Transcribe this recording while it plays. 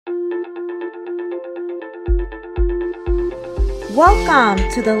Welcome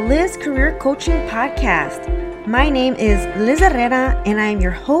to the Liz Career Coaching Podcast. My name is Liz Herrera and I am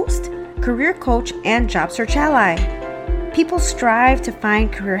your host, career coach, and job search ally. People strive to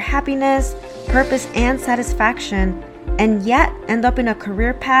find career happiness, purpose, and satisfaction, and yet end up in a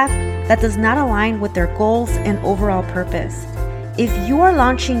career path that does not align with their goals and overall purpose. If you are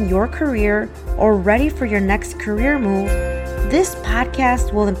launching your career or ready for your next career move, this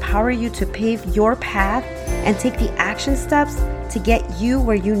podcast will empower you to pave your path and take the action steps to get you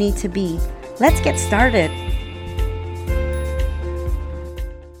where you need to be. Let's get started.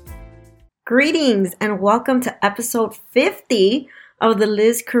 Greetings and welcome to episode 50 of the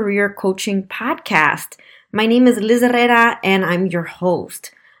Liz Career Coaching Podcast. My name is Liz Herrera and I'm your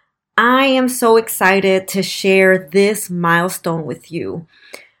host. I am so excited to share this milestone with you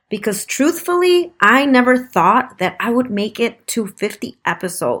because truthfully, I never thought that I would make it to 50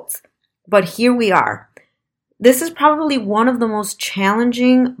 episodes, but here we are. This is probably one of the most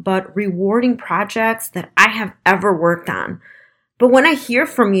challenging but rewarding projects that I have ever worked on. But when I hear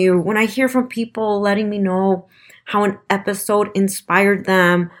from you, when I hear from people letting me know how an episode inspired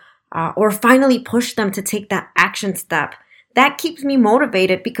them or finally pushed them to take that action step, that keeps me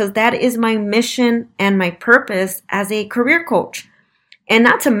motivated because that is my mission and my purpose as a career coach. And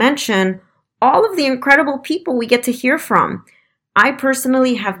not to mention all of the incredible people we get to hear from. I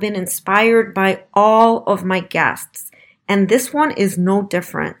personally have been inspired by all of my guests, and this one is no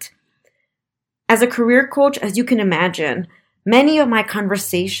different. As a career coach, as you can imagine, many of my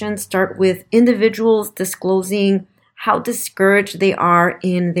conversations start with individuals disclosing how discouraged they are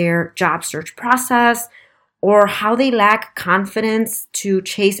in their job search process or how they lack confidence to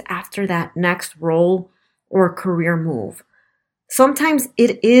chase after that next role or career move. Sometimes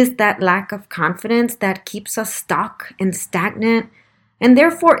it is that lack of confidence that keeps us stuck and stagnant, and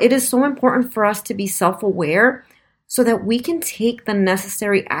therefore it is so important for us to be self-aware so that we can take the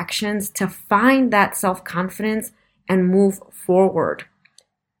necessary actions to find that self-confidence and move forward.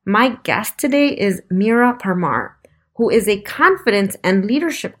 My guest today is Mira Parmar, who is a confidence and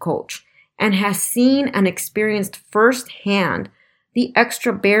leadership coach and has seen and experienced firsthand the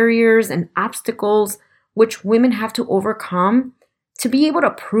extra barriers and obstacles which women have to overcome to be able to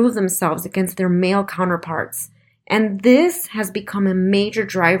prove themselves against their male counterparts. And this has become a major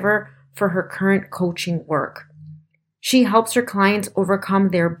driver for her current coaching work. She helps her clients overcome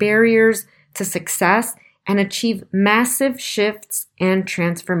their barriers to success and achieve massive shifts and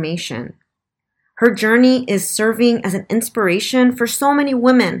transformation. Her journey is serving as an inspiration for so many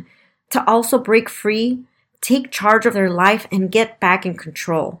women to also break free, take charge of their life, and get back in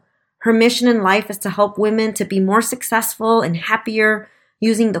control. Her mission in life is to help women to be more successful and happier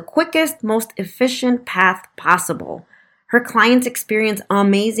using the quickest, most efficient path possible. Her clients experience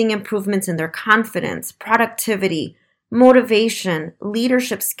amazing improvements in their confidence, productivity, motivation,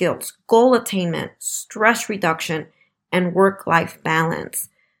 leadership skills, goal attainment, stress reduction, and work-life balance.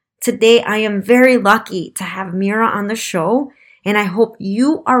 Today, I am very lucky to have Mira on the show, and I hope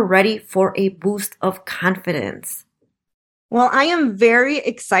you are ready for a boost of confidence. Well, I am very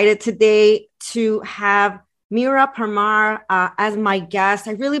excited today to have Mira Parmar as my guest.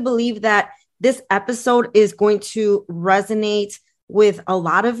 I really believe that this episode is going to resonate with a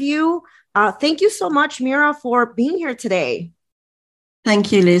lot of you. Thank you so much, Mira, for being here today.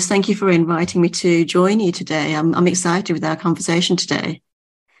 Thank you, Liz. Thank you for inviting me to join you today. I'm excited with our conversation today.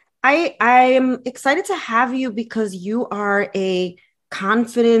 I am excited to have you because you are a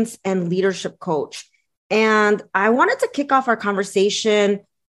confidence and leadership coach. And I wanted to kick off our conversation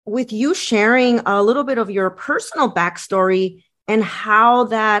with you sharing a little bit of your personal backstory and how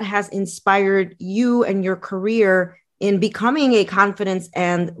that has inspired you and your career in becoming a confidence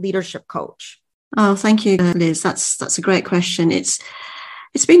and leadership coach. Oh, thank you, Liz. That's a great question. It's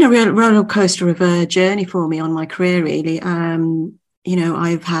been a real roller coaster of a journey for me on my career, really.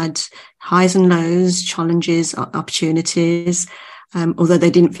 I've had highs and lows, challenges, opportunities. Although they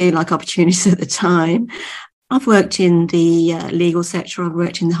didn't feel like opportunities at the time. I've worked in the legal sector, I've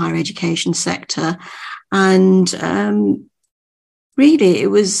worked in the higher education sector, and really it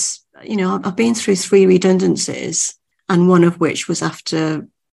was, I've been through 3 redundancies, and one of which was after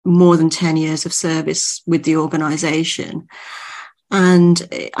more than 10 years of service with the organisation. And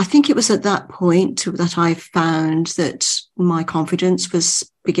I think it was at that point that I found that my confidence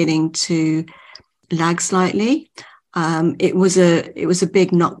was beginning to lag slightly. It was a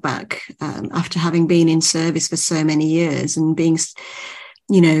big knockback after having been in service for so many years and being,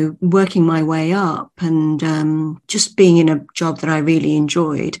 working my way up and just being in a job that I really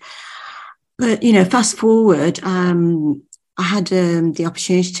enjoyed. But, fast forward, I had the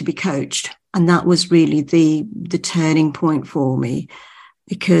opportunity to be coached And that was really the turning point for me,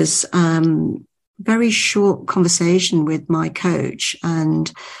 because very short conversation with my coach,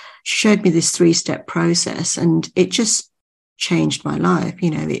 and she showed me this 3-step process, and it just changed my life.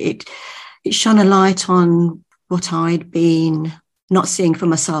 It shone a light on what I'd been not seeing for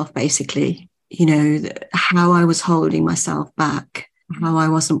myself, basically, how I was holding myself back, how I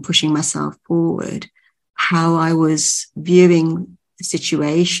wasn't pushing myself forward, how I was viewing the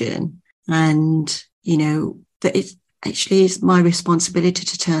situation, and, that it actually is my responsibility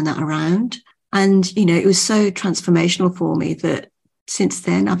to turn that around. And, it was so transformational for me that since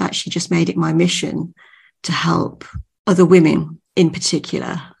then, I've actually just made it my mission to help other women in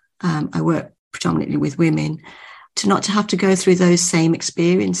particular. I work predominantly with women, to not to have to go through those same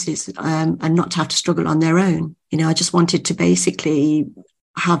experiences, and not to have to struggle on their own. I just wanted to basically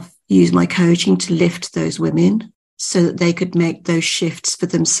use my coaching to lift those women so that they could make those shifts for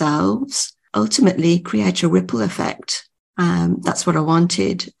themselves, ultimately create a ripple effect. That's what I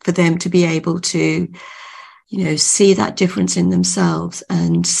wanted, for them to be able to, see that difference in themselves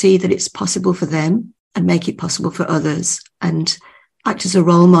and see that it's possible for them and make it possible for others, and act as a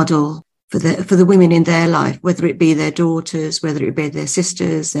role model for the women in their life, whether it be their daughters, whether it be their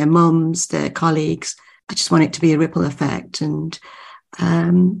sisters, their mums, their colleagues. I just want it to be a ripple effect. And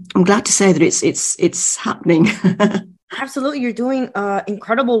I'm glad to say that it's happening. Absolutely. You're doing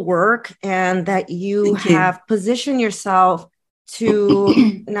incredible work, and that you have positioned yourself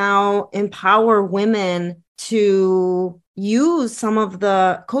to now empower women to use some of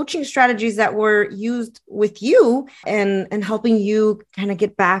the coaching strategies that were used with you, and helping you kind of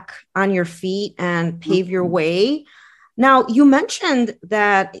get back on your feet and pave your way. Now, you mentioned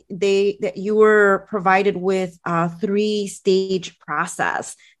that you were provided with a 3-stage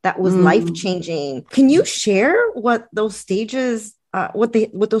process that was life-changing. Can you share what those stages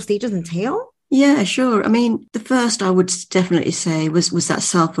entail? Yeah, sure. I mean, the first I would definitely say was that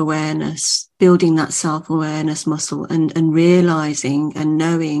self-awareness, building that self-awareness muscle, and realizing and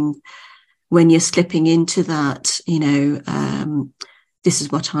knowing when you're slipping into that, this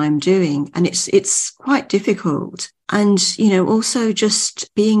is what I'm doing. And it's quite difficult. And, also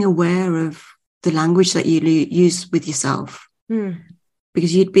just being aware of the language that you use with yourself,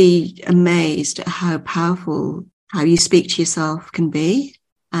 because you'd be amazed at how powerful how you speak to yourself can be.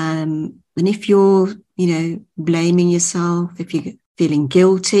 And if you're, blaming yourself, if you're feeling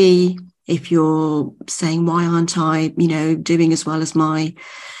guilty, if you're saying, why aren't I, doing as well as my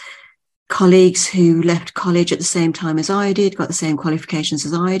colleagues who left college at the same time as I did, got the same qualifications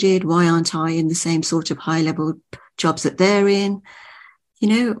as I did, why aren't I in the same sort of high level jobs that they're in?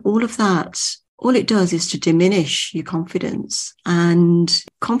 All of that, all it does is to diminish your confidence. And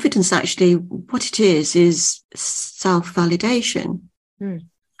confidence, actually, what it is self-validation.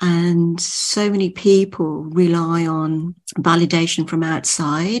 And so many people rely on validation from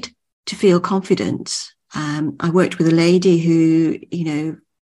outside to feel confident. I worked with a lady who,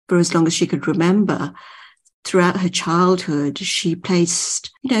 for as long as she could remember, throughout her childhood, she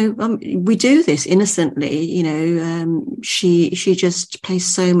placed, we do this innocently, she just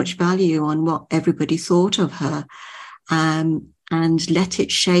placed so much value on what everybody thought of her, and let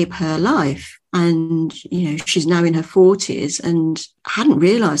it shape her life. And, she's now in her 40s and hadn't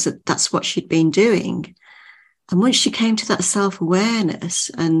realized that that's what she'd been doing. And once she came to that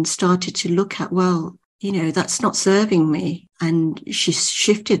self-awareness and started to look at, well, that's not serving me. And she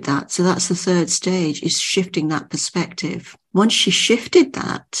shifted that. So that's the 3rd stage, is shifting that perspective. Once she shifted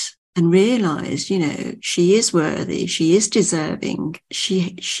that and realized, she is worthy, she is deserving,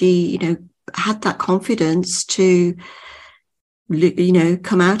 she had that confidence to,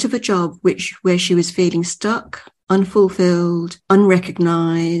 come out of a job where she was feeling stuck, unfulfilled,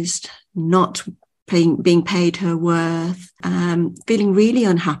 unrecognized, not being paid her worth, feeling really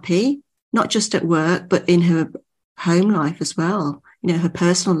unhappy, not just at work, but in her home life as well, her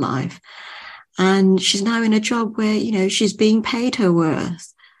personal life. And she's now in a job where, she's being paid her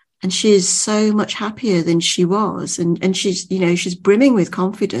worth, and she's so much happier than she was. And she's, she's brimming with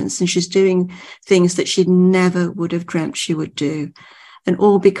confidence, and she's doing things that she never would have dreamt she would do. And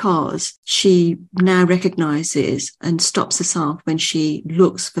all because she now recognizes and stops herself when she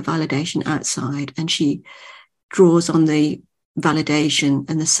looks for validation outside, and she draws on the validation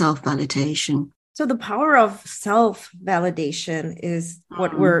and the self-validation. So the power of self-validation is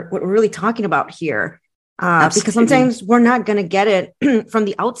what we're really talking about here. Because sometimes we're not going to get it from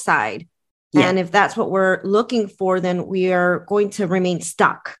the outside. Yeah. And if that's what we're looking for, then we are going to remain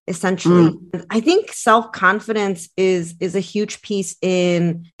stuck, essentially. I think self-confidence is a huge piece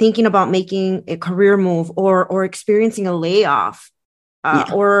in thinking about making a career move or experiencing a layoff.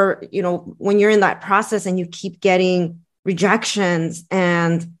 Yeah. or, when you're in that process and you keep getting rejections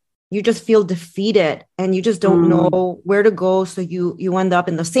and you just feel defeated and you just don't Mm, know where to go. So you end up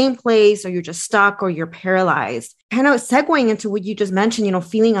in the same place, or you're just stuck, or you're paralyzed. Kind of segueing into what you just mentioned,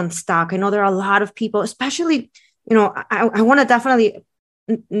 feeling unstuck. I know there are a lot of people, especially, I want to definitely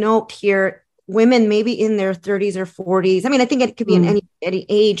note here, women maybe in their 30s or 40s. I mean, I think it could be in mm, any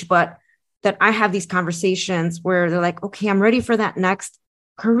age, but that I have these conversations where they're like, okay, I'm ready for that next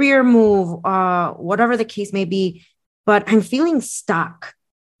career move, whatever the case may be, but I'm feeling stuck.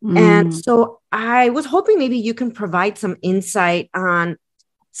 And mm. so I was hoping maybe you can provide some insight on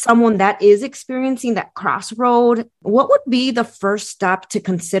someone that is experiencing that crossroad. What would be the first step to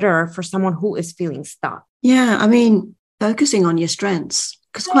consider for someone who is feeling stuck? Yeah, I mean, focusing on your strengths,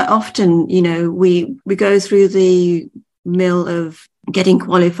 because quite often, we go through the mill of getting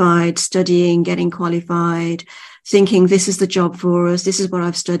qualified, studying, getting qualified, thinking this is the job for us, this is what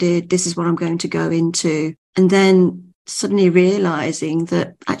I've studied, this is what I'm going to go into. And then suddenly realizing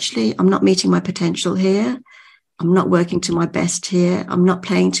that actually I'm not meeting my potential here. I'm not working to my best here. I'm not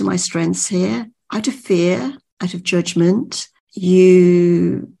playing to my strengths here. Out of fear, out of judgment,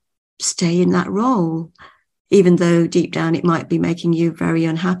 you stay in that role, even though deep down it might be making you very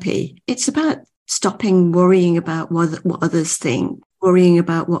unhappy. It's about stopping worrying about what others think, worrying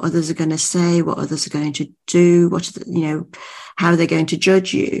about what others are going to say, what others are going to do, how they're going to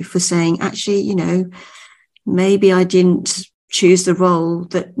judge you for saying, actually, maybe I didn't choose the role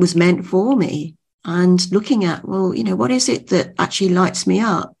that was meant for me. And looking at, well, what is it that actually lights me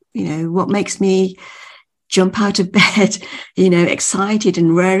up? What makes me jump out of bed, excited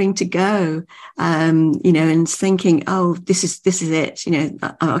and raring to go, and thinking, oh, this is it.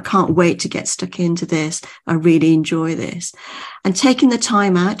 I can't wait to get stuck into this. I really enjoy this. And taking the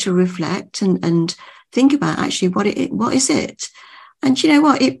time out to reflect and think about actually what is it? And you know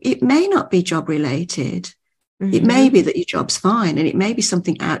what? It may not be job related. It may be that your job's fine, and it may be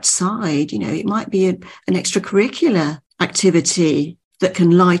something outside. It might be an extracurricular activity that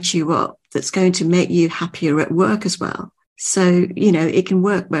can light you up, that's going to make you happier at work as well. So, it can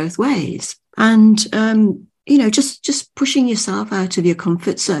work both ways. And, just pushing yourself out of your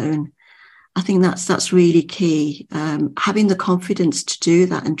comfort zone. I think that's really key. Having the confidence to do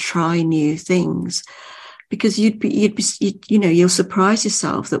that and try new things, because you'll surprise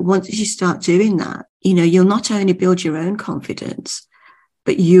yourself that once you start doing that, you'll not only build your own confidence,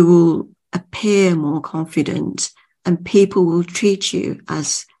 but you will appear more confident, and people will treat you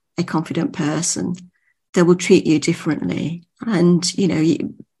as a confident person. They will treat you differently. And, as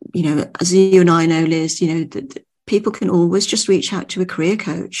you and I know, Liz, that people can always just reach out to a career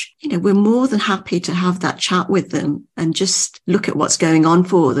coach. We're more than happy to have that chat with them and just look at what's going on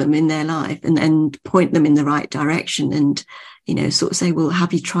for them in their life and point them in the right direction and, sort of say, well,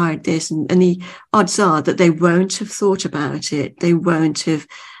 have you tried this? And the odds are that they won't have thought about it. They won't have,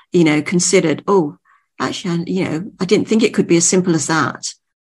 considered, oh, actually, I didn't think it could be as simple as that.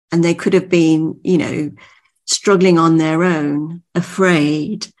 And they could have been, struggling on their own,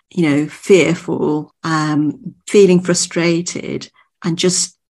 afraid, fearful, feeling frustrated, and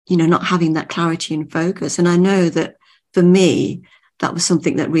just, not having that clarity and focus. And I know that for me, that was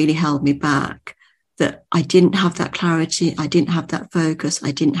something that really held me back, that I didn't have that clarity. I didn't have that focus.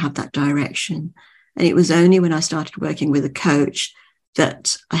 I didn't have that direction. And it was only when I started working with a coach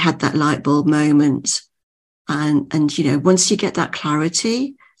that I had that light bulb moment. And once you get that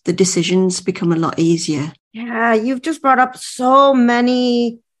clarity, the decisions become a lot easier. Yeah, you've just brought up so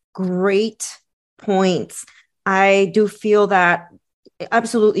many great points. I do feel that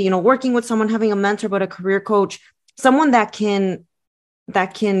absolutely, working with someone, having a mentor, but a career coach, someone that can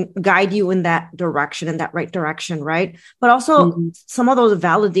guide you in that direction, in that right direction, right? But also some of those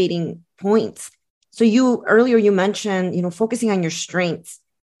validating points. So earlier you mentioned, focusing on your strengths.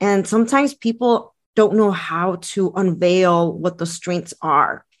 And sometimes people don't know how to unveil what the strengths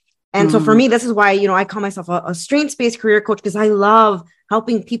are. And so for me, this is why, I call myself a strengths-based career coach, because I love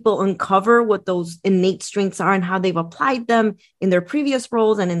helping people uncover what those innate strengths are and how they've applied them in their previous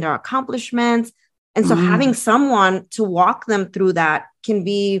roles and in their accomplishments. And so having someone to walk them through that can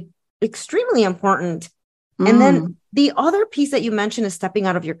be extremely important. And then the other piece that you mentioned is stepping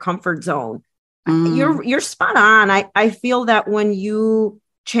out of your comfort zone. You're spot on. I feel that when you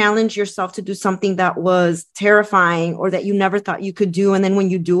challenge yourself to do something that was terrifying or that you never thought you could do, and then when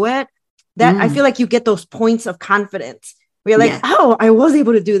you do it, that I feel like you get those points of confidence where you're like, oh, I was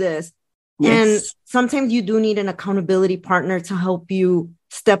able to do this. Yes. And sometimes you do need an accountability partner to help you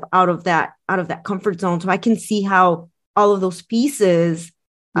step out of that comfort zone. So I can see how all of those pieces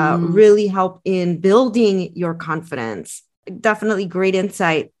really help in building your confidence. Definitely great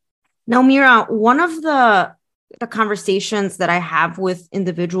insight. Now, Mira, one of the conversations that I have with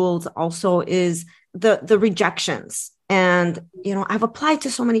individuals also is the rejections. And, I've applied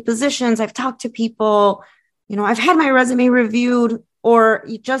to so many positions, I've talked to people, I've had my resume reviewed, or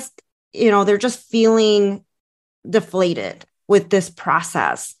they're just feeling deflated with this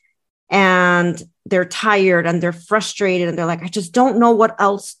process. And they're tired and they're frustrated and they're like, I just don't know what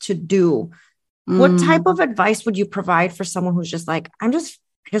else to do. What type of advice would you provide for someone who's just like, I just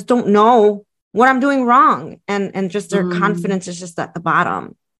don't know what I'm doing wrong, and just their confidence is just at the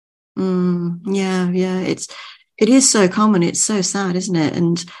bottom? Yeah. It is so common. It's so sad, isn't it?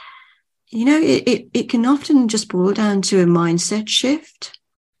 And it can often just boil down to a mindset shift,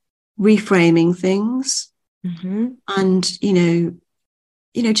 reframing things, and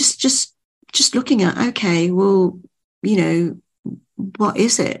just looking at, okay, well, what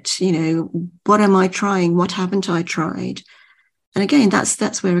is it? What am I trying? What haven't I tried? And again,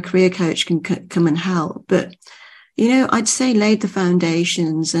 that's where a career coach can come and help. But, I'd say lay the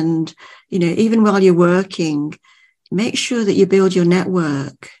foundations, and, even while you're working, make sure that you build your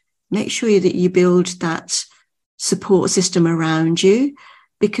network, make sure that you build that support system around you,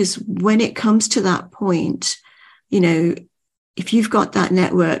 because when it comes to that point, if you've got that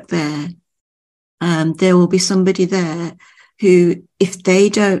network there, there will be somebody there who, if they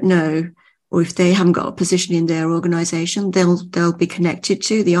don't know, or if they haven't got a position in their organization, they'll be connected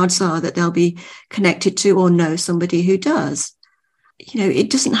to. The odds are that they'll be connected to or know somebody who does. It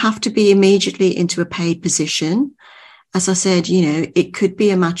doesn't have to be immediately into a paid position. As I said, it could be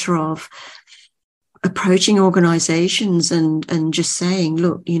a matter of approaching organizations and just saying,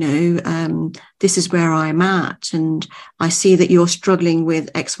 look, this is where I'm at, and I see that you're struggling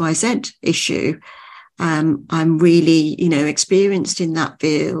with XYZ issue. I'm really, experienced in that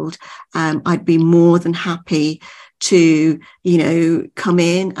field. I'd be more than happy to, come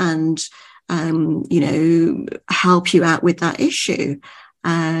in and, help you out with that issue.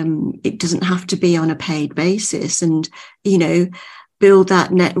 It doesn't have to be on a paid basis, and, build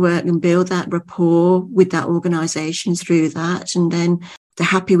that network and build that rapport with that organization through that. And then they're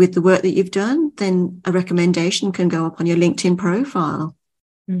happy with the work that you've done, then a recommendation can go up on your LinkedIn profile.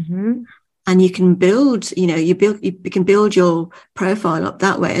 And you can build, you can build your profile up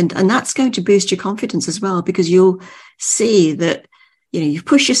that way. And that's going to boost your confidence as well, because you'll see that, you've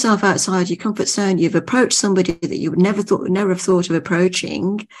pushed yourself outside your comfort zone. You've approached somebody that you would never have thought of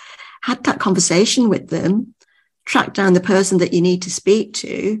approaching, had that conversation with them, tracked down the person that you need to speak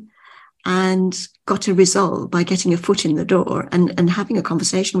to, and got a result by getting a foot in the door and having a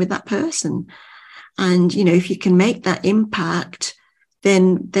conversation with that person. And, if you can make that impact,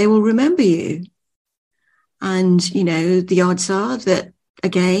 then they will remember you. And, the odds are that,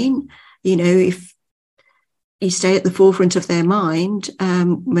 again, if you stay at the forefront of their mind,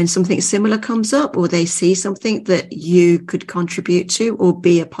 when something similar comes up, or they see something that you could contribute to or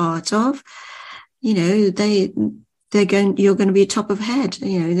be a part of, you're going to be top of head,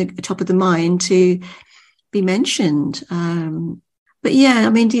 the top of the mind to be mentioned. But yeah, I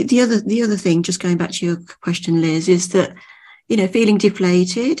mean, the other thing, just going back to your question, Liz, is that, feeling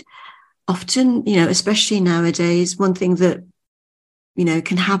deflated, often, especially nowadays, one thing that,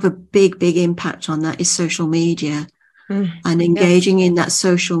 can have a big impact on that is social media and engaging in that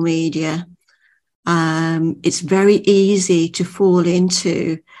social media. It's very easy to fall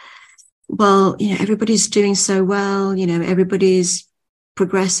into, well, everybody's doing so well, everybody's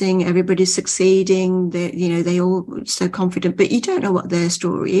progressing, everybody's succeeding, they all so confident, but you don't know what their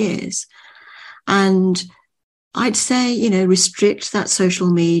story is. And I'd say, restrict that social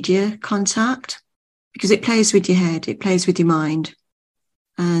media contact, because it plays with your head, it plays with your mind.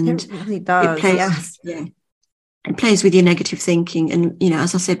 And it really does. It plays with your negative thinking. And,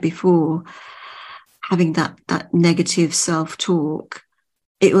 as I said before, having that negative self-talk,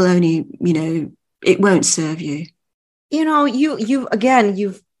 it will only, it won't serve you.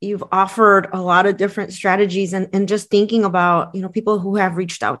 You've offered a lot of different strategies, and just thinking about, people who have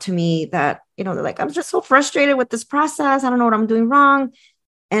reached out to me that, they're like, I'm just so frustrated with this process. I don't know what I'm doing wrong.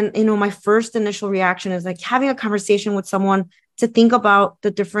 And, my first initial reaction is like having a conversation with someone to think about the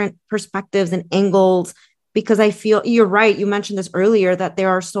different perspectives and angles, because I feel you're right. You mentioned this earlier, that there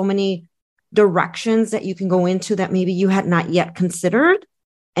are so many directions that you can go into that maybe you had not yet considered.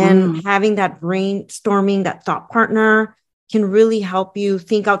 And having that brainstorming, that thought partner, can really help you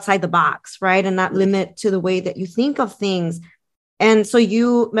think outside the box, right? And not limit to the way that you think of things. And so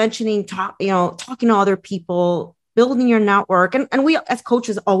you mentioning, talking to other people, building your network. And we as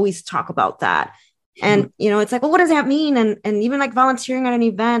coaches always talk about that. And, it's like, well, what does that mean? And even like volunteering at an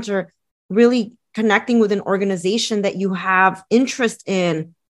event, or really connecting with an organization that you have interest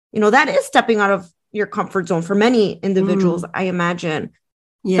in, that is stepping out of your comfort zone for many individuals, I imagine.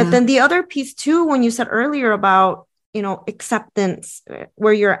 Yeah. But then the other piece too, when you said earlier about, acceptance,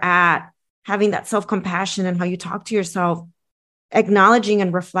 where you're at, having that self-compassion and how you talk to yourself, acknowledging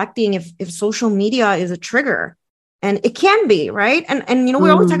and reflecting if social media is a trigger, and it can be, right? And we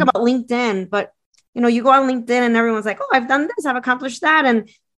always talk about LinkedIn, but you go on LinkedIn and everyone's like, oh, I've done this, I've accomplished that. And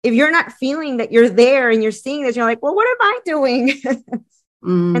if you're not feeling that you're there and you're seeing this, you're like, well, what am I doing?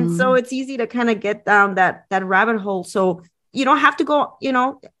 And so it's easy to kind of get down that rabbit hole. So you don't have to go, you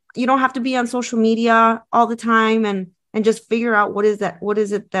don't have to be on social media all the time, and just figure out what is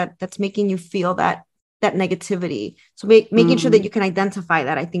it that's making you feel that negativity. So making sure that you can identify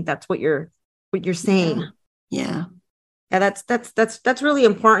that. I think that's what you're saying. Yeah. That's really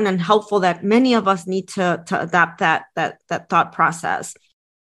important and helpful, that many of us need to adapt that thought process.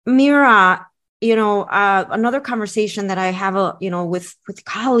 Mira, another conversation that I have, with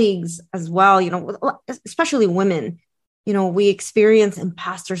colleagues as well, especially women, we experience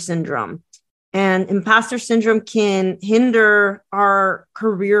imposter syndrome, and imposter syndrome can hinder our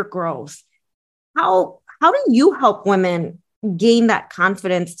career growth. How do you help women gain that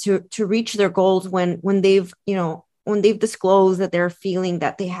confidence to reach their goals when they've disclosed that they're feeling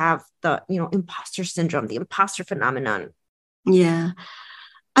that they have the, imposter syndrome, the imposter phenomenon? Yeah.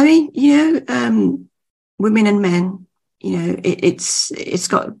 I mean, women and men, it's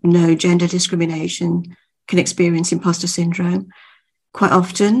got no gender discrimination, can experience imposter syndrome. Quite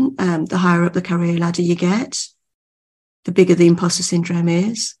often, the higher up the career ladder you get, the bigger the imposter syndrome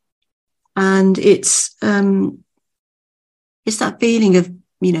is. And it's that feeling of,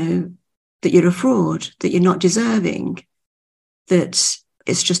 that you're a fraud, that you're not deserving, that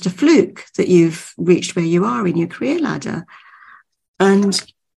it's just a fluke that you've reached where you are in your career ladder. And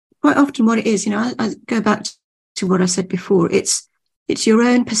quite often what it is, I go back to what I said before, it's your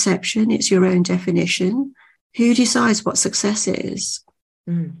own perception, it's your own definition. Who decides what success is?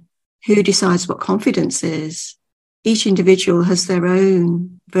 Who decides what confidence is? Each individual has their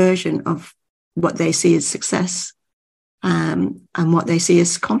own version of what they see as success, and what they see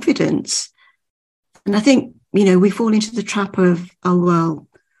as confidence. And I think, we fall into the trap of,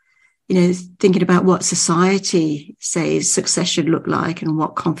 thinking about what society says success should look like and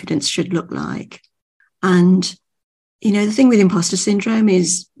what confidence should look like. And, the thing with imposter syndrome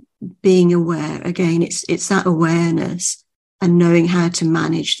is being aware. Again, it's that awareness and knowing how to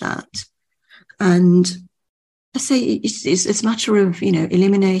manage that. And I say it's a matter of,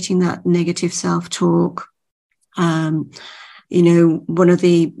 eliminating that negative self-talk. One of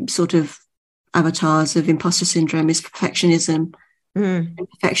the sort of avatars of imposter syndrome is perfectionism. And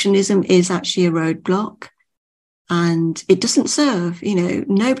perfectionism is actually a roadblock, and it doesn't serve,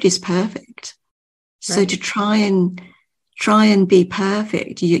 nobody's perfect. Right. So to try and be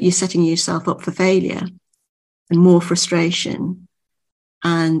perfect, you're setting yourself up for failure and more frustration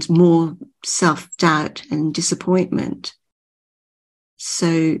and more self-doubt and disappointment.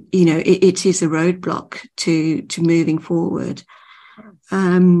 So, it is a roadblock to moving forward.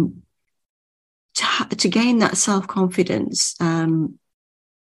 To gain that self-confidence,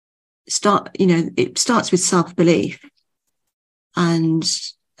 it starts with self-belief. And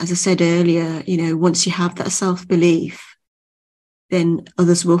as I said earlier, once you have that self-belief, then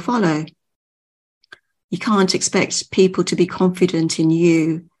others will follow. You can't expect people to be confident in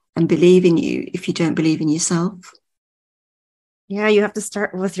you and believe in you if you don't believe in yourself. Yeah, you have to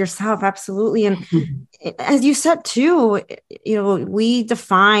start with yourself. Absolutely. And as you said too, we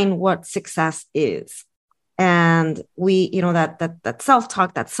define what success is, and we, that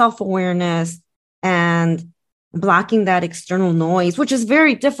self-talk, that self-awareness, and blocking that external noise, which is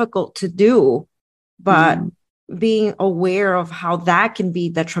very difficult to do, but being aware of how that can be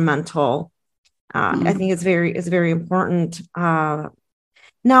detrimental, I think is very important.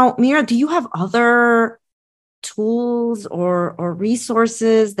 Now, Mira, do you have other tools or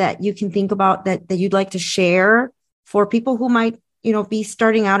resources that you can think about that you'd like to share for people who might, be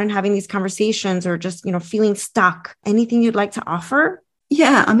starting out and having these conversations, or just, feeling stuck? Anything you'd like to offer?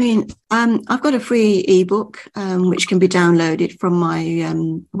 Yeah, I mean, I've got a free ebook, which can be downloaded from my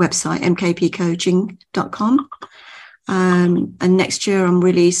website, mkpcoaching.com. And next year I'm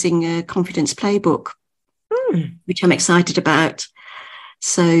releasing a confidence playbook, which I'm excited about.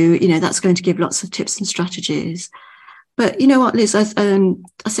 So, that's going to give lots of tips and strategies. But you know what, Liz, I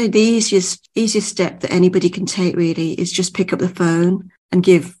say the easiest step that anybody can take really is just pick up the phone and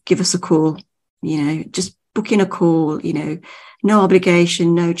give us a call. Just book in a call, no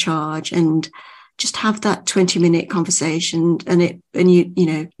obligation, no charge, and just have that 20-minute conversation, and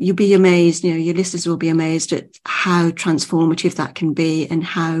you'll be amazed, your listeners will be amazed at how transformative that can be and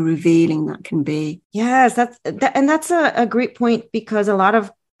how revealing that can be. Yes, that's a great point, because a lot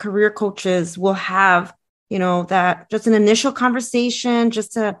of career coaches will have, that just an initial conversation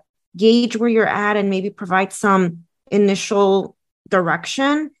just to gauge where you're at and maybe provide some initial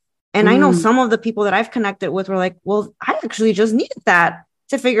direction. And I know some of the people that I've connected with were like, well, I actually just needed that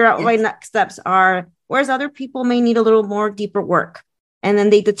to figure out what my next steps are. Whereas other people may need a little more deeper work. And then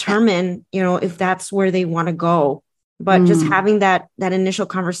they determine, if that's where they want to go. But just having that initial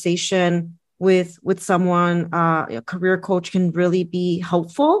conversation with someone, a career coach, can really be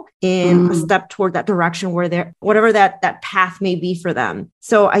helpful in a step toward that direction where they're, whatever that path may be for them.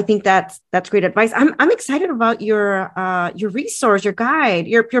 So I think that's great advice. I'm excited about your resource, your guide,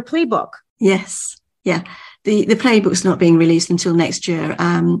 your playbook. Yes. Yeah. The playbook's not being released until next year.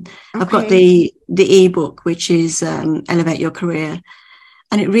 I've got the ebook, which is Elevate Your Career.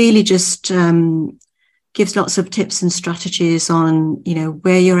 And it really just gives lots of tips and strategies on,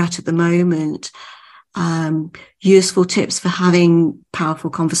 where you're at the moment, useful tips for having powerful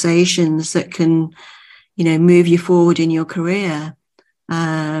conversations that can, move you forward in your career,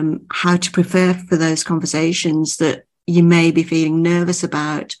 how to prepare for those conversations that you may be feeling nervous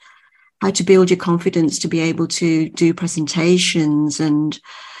about, how to build your confidence to be able to do presentations and,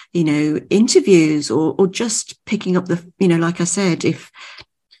 interviews, or just picking up the, like I said, if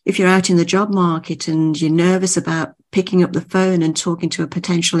you're out in the job market and you're nervous about picking up the phone and talking to a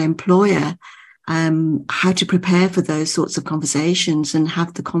potential employer, how to prepare for those sorts of conversations and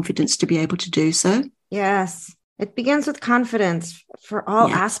have the confidence to be able to do so. Yes. It begins with confidence for all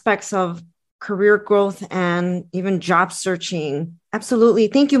aspects of career growth and even job searching. Absolutely.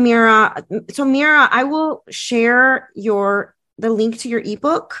 Thank you, Mira. So Mira, I will share the link to your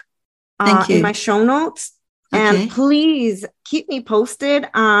ebook in my show notes. Okay. And please keep me posted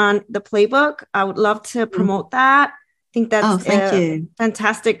on the playbook. I would love to promote that. I think that's a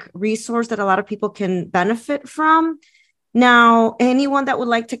fantastic resource that a lot of people can benefit from. Now, anyone that would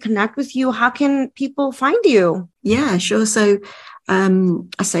like to connect with you, how can people find you? Yeah, sure. So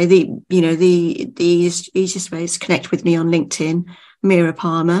I say the easiest way is to connect with me on LinkedIn, Mira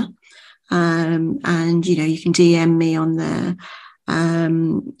Parmar. And, you can DM me on there.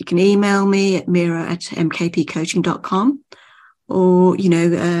 You can email me at mira@mkpcoaching.com, or,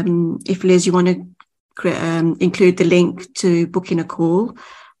 if Liz, you want to include the link to booking a call,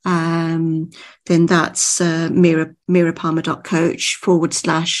 then that's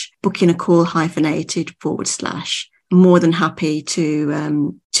miraparmar.coach/booking a call --. More than happy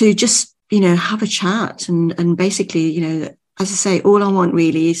to just, have a chat and basically, as I say, all I want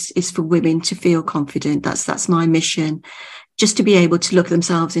really is for women to feel confident. That's my mission. Just to be able to look at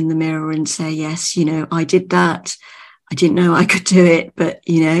themselves in the mirror and say, yes, I did that. I didn't know I could do it, but,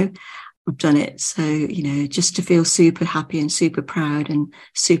 I've done it. So, just to feel super happy and super proud and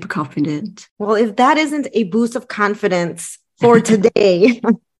super confident. Well, if that isn't a boost of confidence for today,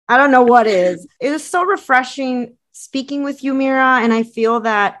 I don't know what is. It is so refreshing speaking with you, Mira. And I feel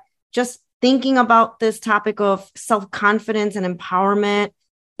that just thinking about this topic of self-confidence and empowerment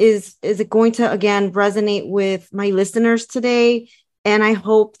is it going to, again, resonate with my listeners today. And I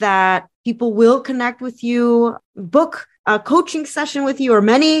hope that people will connect with you, book a coaching session with you or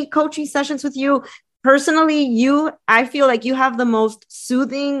many coaching sessions with you. Personally, I feel like you have the most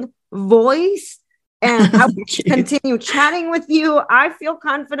soothing voice, and I will continue chatting with you. I feel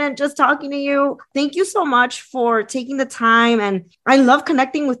confident just talking to you. Thank you so much for taking the time. And I love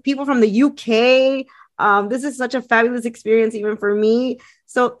connecting with people from the UK. This is such a fabulous experience, even for me.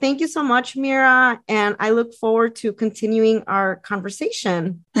 So thank you so much, Mira. And I look forward to continuing our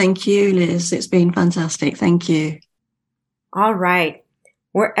conversation. Thank you, Liz. It's been fantastic. Thank you. All right.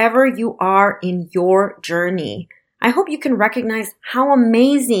 Wherever you are in your journey, I hope you can recognize how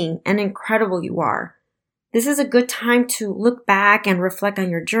amazing and incredible you are. This is a good time to look back and reflect on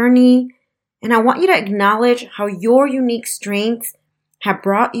your journey. And I want you to acknowledge how your unique strengths have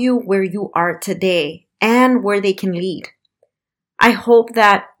brought you where you are today and where they can lead. I hope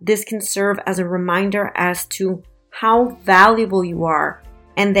that this can serve as a reminder as to how valuable you are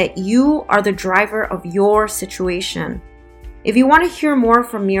and that you are the driver of your situation. If you want to hear more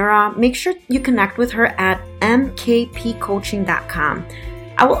from Mira, make sure you connect with her at mkpcoaching.com.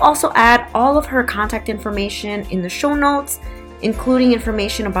 I will also add all of her contact information in the show notes, including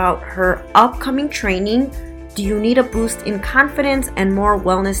information about her upcoming training, Do You Need a Boost in Confidence and More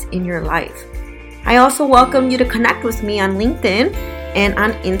Wellness in Your Life? I also welcome you to connect with me on LinkedIn and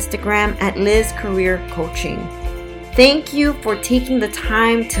on Instagram at Liz Career Coaching. Thank you for taking the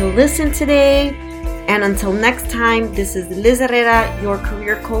time to listen today. And until next time, this is Liz Herrera, your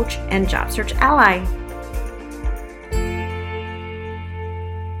career coach and job search ally.